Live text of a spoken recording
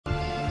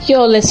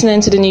You're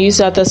listening to the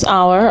news at this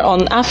hour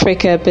on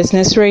Africa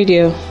Business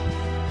Radio.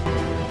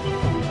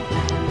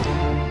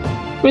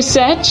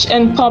 Research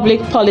and public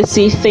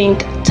policy think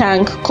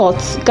tank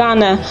Courts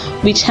Ghana,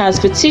 which has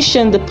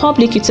petitioned the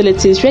Public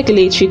Utilities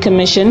Regulatory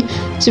Commission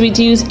to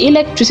reduce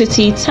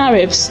electricity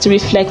tariffs to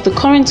reflect the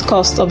current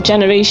cost of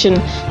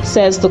generation,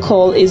 says the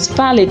call is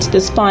valid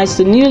despite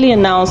the newly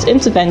announced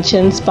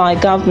interventions by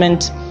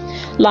government.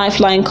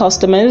 Lifeline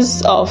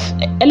customers of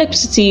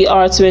electricity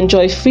are to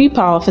enjoy free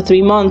power for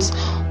 3 months,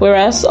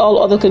 whereas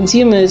all other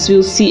consumers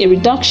will see a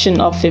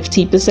reduction of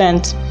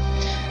 50%.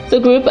 The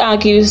group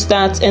argues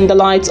that in the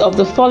light of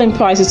the falling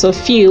prices of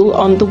fuel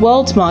on the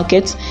world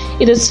market,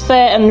 it is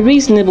fair and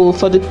reasonable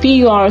for the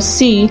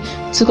PURC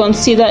to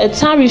consider a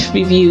tariff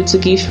review to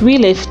give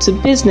relief to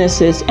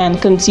businesses and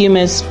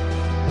consumers.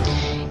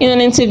 In an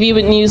interview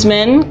with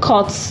newsmen,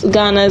 Courts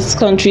Ghana's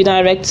country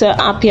director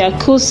Appiah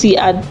Kusi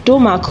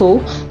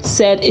Adomako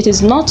said it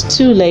is not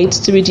too late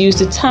to reduce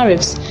the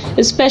tariffs,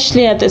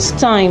 especially at this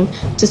time,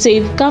 to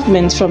save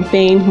government from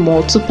paying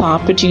more to power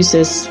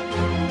producers.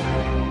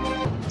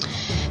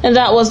 And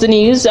that was the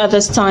news at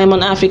this time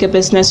on Africa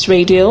Business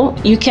Radio.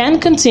 You can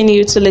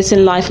continue to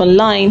listen live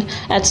online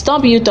at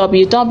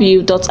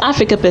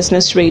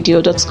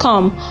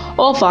www.africabusinessradio.com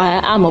or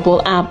via our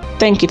mobile app.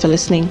 Thank you for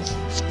listening.